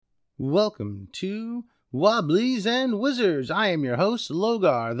Welcome to Wobblies and Wizards. I am your host,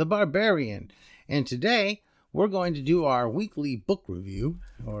 Logar the Barbarian, and today we're going to do our weekly book review,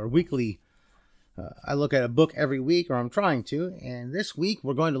 or weekly, I look at a book every week, or I'm trying to, and this week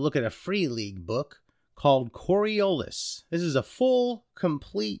we're going to look at a Free League book called Coriolis. This is a full,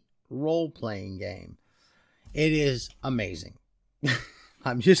 complete role-playing game. It is amazing.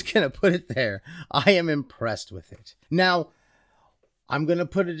 I'm just going to put it there. I am impressed with it. Now, I'm going to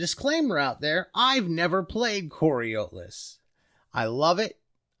put a disclaimer out there. I've never played Coriolis. I love it.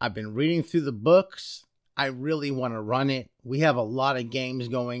 I've been reading through the books. I really want to run it. We have a lot of games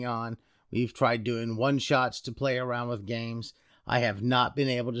going on. We've tried doing one-shots to play around with games. I have not been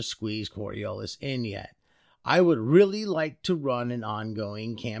able to squeeze Coriolis in yet. I would really like to run an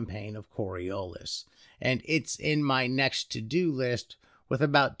ongoing campaign of Coriolis, and it's in my next to-do list with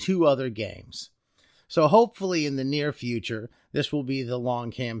about 2 other games. So hopefully in the near future, this will be the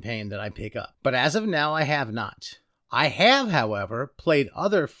long campaign that I pick up. But as of now, I have not. I have, however, played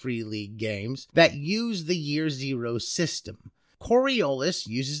other Free League games that use the Year Zero system. Coriolis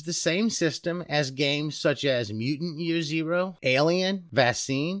uses the same system as games such as Mutant Year Zero, Alien,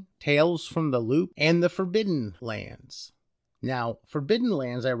 Vaccine, Tales from the Loop, and the Forbidden Lands. Now, Forbidden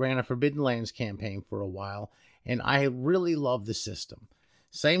Lands, I ran a Forbidden Lands campaign for a while, and I really love the system.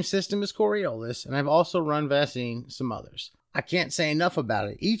 Same system as Coriolis, and I've also run Vaccine, some others. I can't say enough about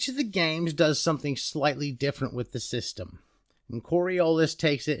it. Each of the games does something slightly different with the system, and Coriolis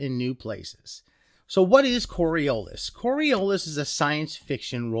takes it in new places. So what is Coriolis? Coriolis is a science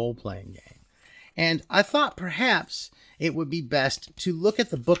fiction role-playing game, and I thought perhaps it would be best to look at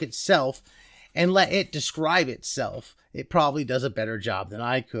the book itself and let it describe itself. It probably does a better job than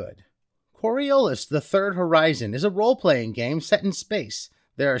I could. Coriolis, The Third Horizon, is a role-playing game set in space.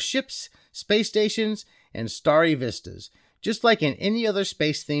 There are ships, space stations, and starry vistas, just like in any other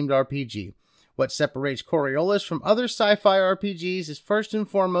space-themed RPG. What separates Coriolis from other sci-fi RPGs is first and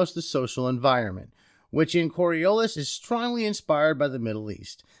foremost the social environment, which in Coriolis is strongly inspired by the Middle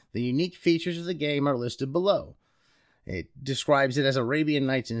East. The unique features of the game are listed below. It describes it as Arabian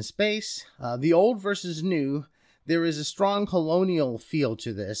Nights in space. The old versus new, there is a strong colonial feel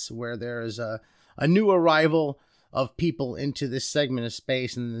to this, where there is a new arrival of people into this segment of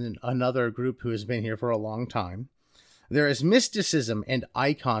space and then another group who has been here for a long time. There is mysticism and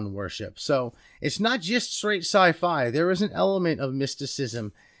icon worship. So it's not just straight sci-fi. There is an element of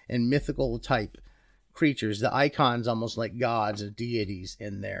mysticism and mythical type creatures, the icons almost like gods or deities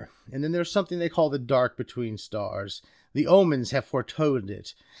in there. And then there's something they call the dark between stars. The omens have foretold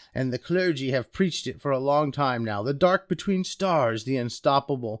it, and the clergy have preached it for a long time now. The dark between stars, the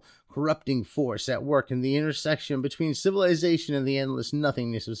unstoppable, corrupting force at work in the intersection between civilization and the endless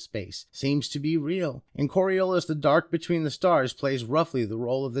nothingness of space, seems to be real. In Coriolis, the dark between the stars plays roughly the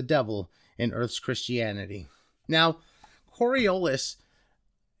role of the devil in Earth's Christianity. Now, Coriolis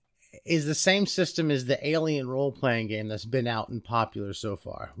is the same system as the Alien role-playing game that's been out and popular so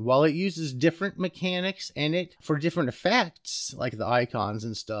far. While it uses different mechanics in it for different effects, like the icons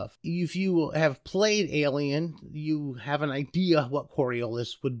and stuff, if you have played Alien, you have an idea what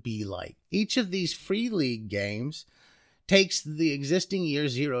Coriolis would be like. Each of these Free League games takes the existing Year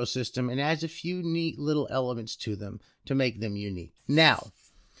Zero system and adds a few neat little elements to them to make them unique. Now,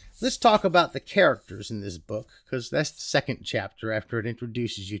 let's talk about the characters in this book, because that's the second chapter after it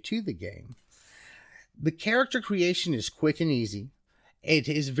introduces you to the game. The character creation is quick and easy. It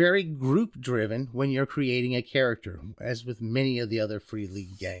is very group-driven when you're creating a character, as with many of the other Free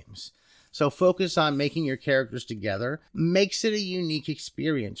League games. So focus on making your characters together. Makes it a unique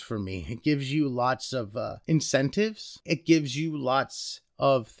experience for me. It gives you lots of incentives. It gives you lots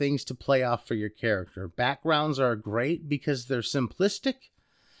of things to play off for your character. Backgrounds are great because they're simplistic,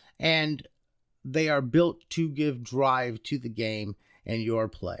 and they are built to give drive to the game and your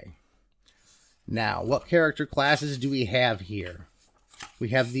play. Now, what character classes do we have here? We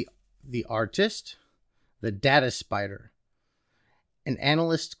have the artist, the data spider, an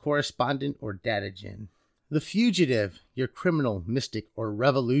analyst, correspondent, or datagen. The fugitive, your criminal, mystic, or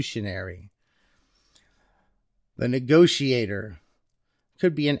revolutionary. The negotiator,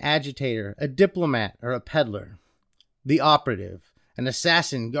 could be an agitator, a diplomat, or a peddler. The operative, an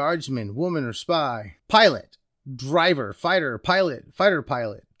assassin, guardsman, woman, or spy. Pilot, driver, fighter, pilot, fighter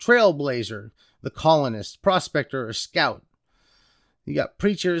pilot. Trailblazer, the colonist, prospector, or scout. You got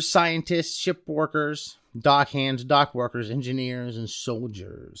preachers, scientists, ship workers, dock hands, dock workers, engineers, and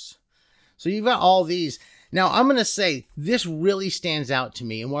soldiers. So you've got all these. Now, I'm going to say this really stands out to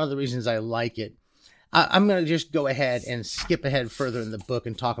me, and one of the reasons I like it, I'm going to just go ahead and skip ahead further in the book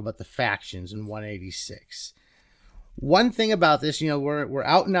and talk about the factions in 186. One thing about this, we're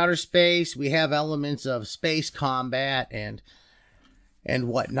out in outer space. We have elements of space combat and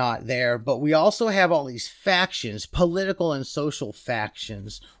whatnot there, but we also have all these factions, political and social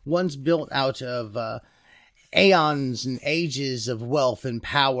factions. One's built out of aeons and ages of wealth and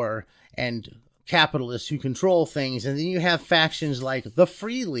power and capitalists who control things. And then you have factions like the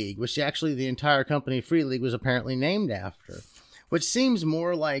Free League, which actually the entire company Free League was apparently named after, which seems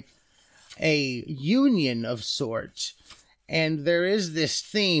more like a union of sorts. And there is this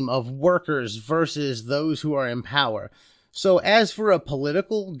theme of workers versus those who are in power. So as for a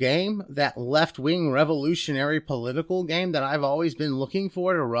political game, that left-wing revolutionary political game that I've always been looking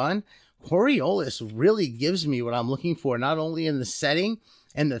for to run, Coriolis really gives me what I'm looking for, not only in the setting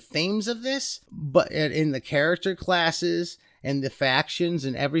and the themes of this, but in the character classes and the factions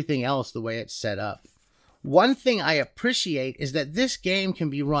and everything else, the way it's set up. One thing I appreciate is that this game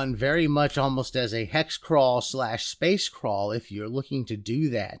can be run very much almost as a hex crawl / space crawl if you're looking to do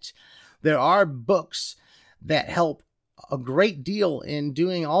that. There are books that help a great deal in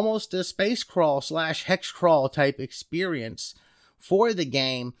doing almost a space crawl / hex crawl type experience for the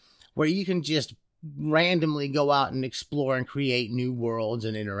game, where you can just randomly go out and explore and create new worlds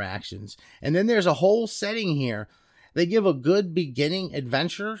and interactions. And then there's a whole setting here. They give a good beginning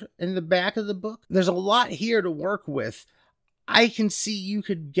adventure in the back of the book. There's a lot here to work with. I can see you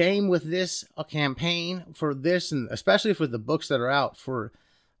could game with this, a campaign for this, and especially for the books that are out for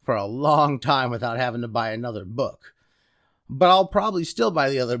a long time without having to buy another book. But I'll probably still buy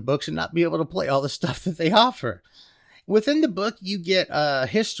the other books and not be able to play all the stuff that they offer. Within the book, you get a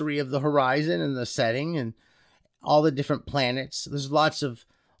history of the horizon and the setting and all the different planets. There's lots of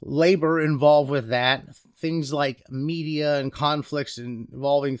labor involved with that. Things like media and conflicts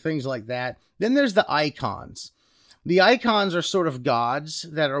involving things like that. Then there's the icons. The icons are sort of gods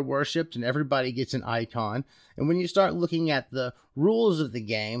that are worshipped, and everybody gets an icon. And when you start looking at the rules of the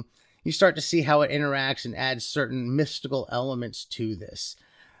game, you start to see how it interacts and adds certain mystical elements to this.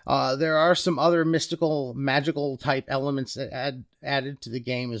 There are some other mystical, magical type elements that added to the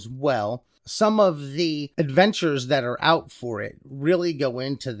game as well. Some of the adventures that are out for it really go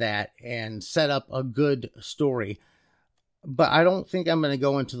into that and set up a good story. But I don't think I'm going to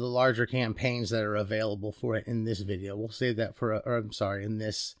go into the larger campaigns that are available for it in this video. We'll save that in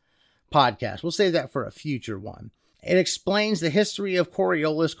this podcast. We'll save that for a future one. It explains the history of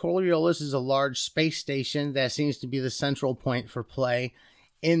Coriolis. Coriolis is a large space station that seems to be the central point for play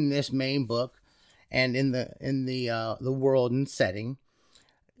in this main book and in the world and setting.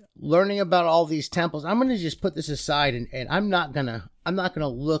 Learning about all these temples, I'm going to just put this aside and I'm not going to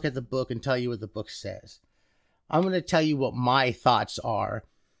look at the book and tell you what the book says. I'm going to tell you what my thoughts are.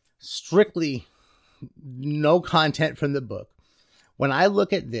 Strictly no content from the book. When I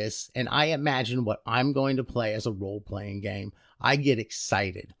look at this and I imagine what I'm going to play as a role-playing game, I get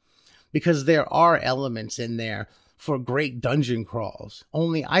excited because there are elements in there for great dungeon crawls.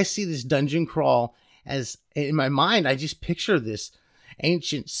 Only I see this dungeon crawl as, in my mind, I just picture this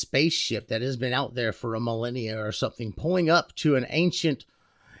ancient spaceship that has been out there for a millennia or something, pulling up to an ancient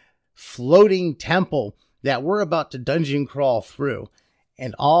floating temple that we're about to dungeon crawl through.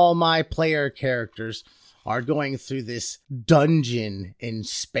 And all my player characters are going through this dungeon in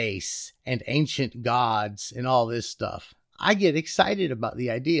space and ancient gods and all this stuff. I get excited about the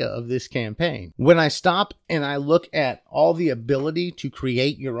idea of this campaign. When I stop and I look at all the ability to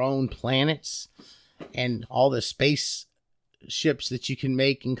create your own planets and all the space ships that you can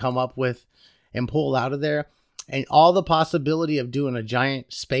make and come up with and pull out of there, and all the possibility of doing a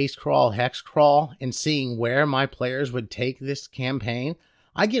giant space crawl, hex crawl, and seeing where my players would take this campaign,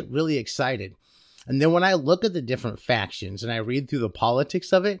 I get really excited. And then when I look at the different factions and I read through the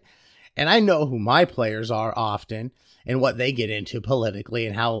politics of it, and I know who my players are often and what they get into politically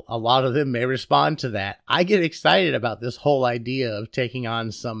and how a lot of them may respond to that, I get excited about this whole idea of taking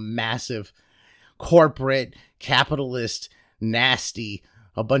on some massive corporate, capitalist, nasty,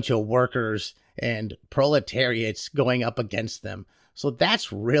 a bunch of workers and proletariats going up against them. So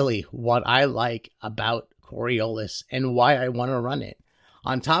that's really what I like about Coriolis and why I want to run it.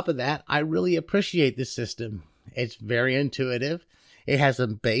 On top of that, I really appreciate this system. It's very intuitive. It has a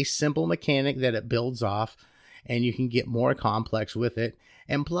base simple mechanic that it builds off, and you can get more complex with it.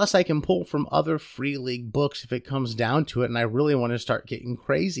 And plus, I can pull from other Free League books if it comes down to it, and I really want to start getting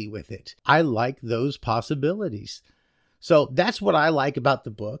crazy with it. I like those possibilities. So that's what I like about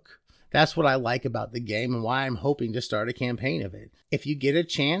the book. That's what I like about the game and why I'm hoping to start a campaign of it. If you get a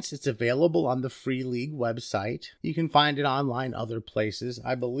chance, it's available on the Free League website. You can find it online other places.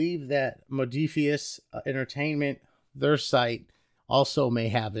 I believe that Modiphius Entertainment, their site, also may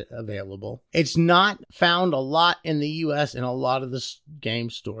have it available. It's not found a lot in the US in a lot of the game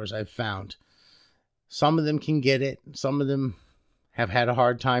stores I've found. Some of them can get it. Some of them have had a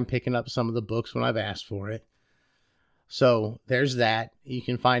hard time picking up some of the books when I've asked for it. So there's that. You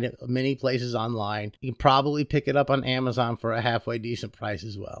can find it many places online. You can probably pick it up on Amazon for a halfway decent price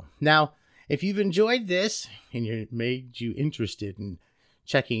as well. Now, if you've enjoyed this and it made you interested in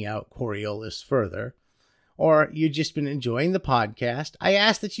checking out Coriolis further, or you've just been enjoying the podcast, I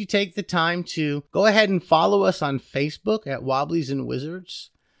ask that you take the time to go ahead and follow us on Facebook at Wobblies and Wizards.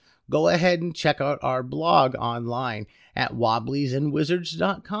 Go ahead and check out our blog online at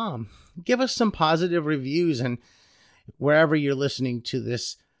wobbliesandwizards.com. Give us some positive reviews and wherever you're listening to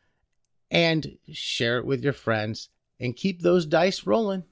this, and share it with your friends, and keep those dice rolling.